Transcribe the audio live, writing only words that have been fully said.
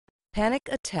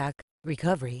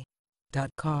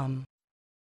PanicAttackRecovery.com.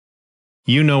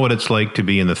 You know what it's like to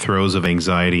be in the throes of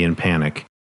anxiety and panic.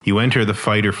 You enter the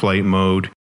fight or flight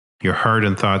mode, your heart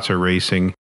and thoughts are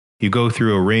racing, you go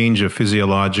through a range of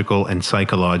physiological and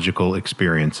psychological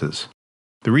experiences.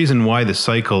 The reason why the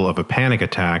cycle of a panic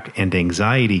attack and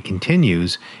anxiety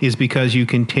continues is because you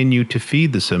continue to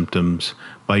feed the symptoms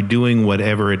by doing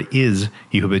whatever it is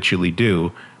you habitually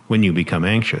do when you become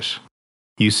anxious.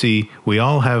 You see, we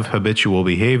all have habitual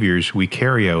behaviors we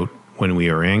carry out when we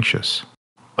are anxious.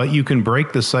 But you can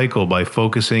break the cycle by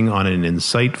focusing on an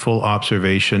insightful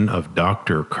observation of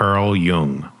Dr. Carl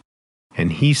Jung.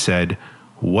 And he said,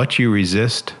 "What you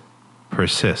resist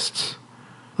persists."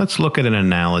 Let's look at an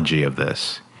analogy of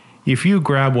this. If you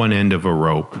grab one end of a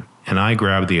rope and I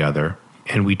grab the other,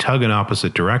 and we tug in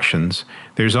opposite directions,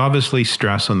 there's obviously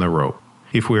stress on the rope.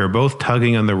 If we are both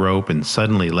tugging on the rope and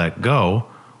suddenly let go,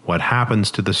 what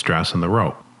happens to the stress on the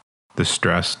rope? The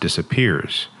stress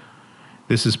disappears.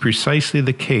 This is precisely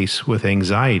the case with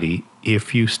anxiety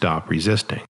if you stop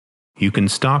resisting. You can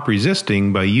stop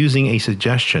resisting by using a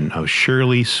suggestion of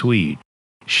Shirley Swede.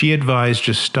 She advised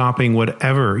just stopping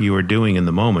whatever you are doing in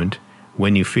the moment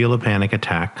when you feel a panic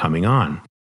attack coming on.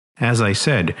 As I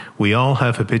said, we all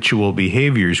have habitual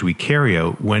behaviors we carry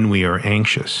out when we are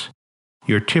anxious.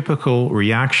 Your typical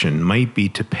reaction might be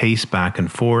to pace back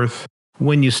and forth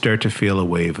when you start to feel a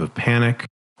wave of panic,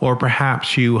 or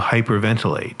perhaps you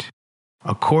hyperventilate.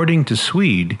 According to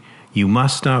Swede, you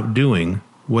must stop doing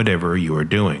whatever you are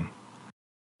doing.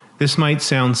 This might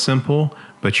sound simple,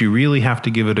 but you really have to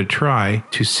give it a try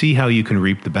to see how you can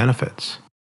reap the benefits.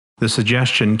 The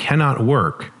suggestion cannot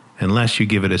work unless you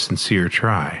give it a sincere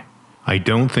try. I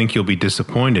don't think you'll be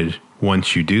disappointed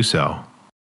once you do so.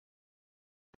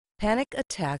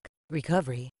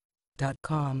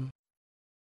 PanicAttackRecovery.com.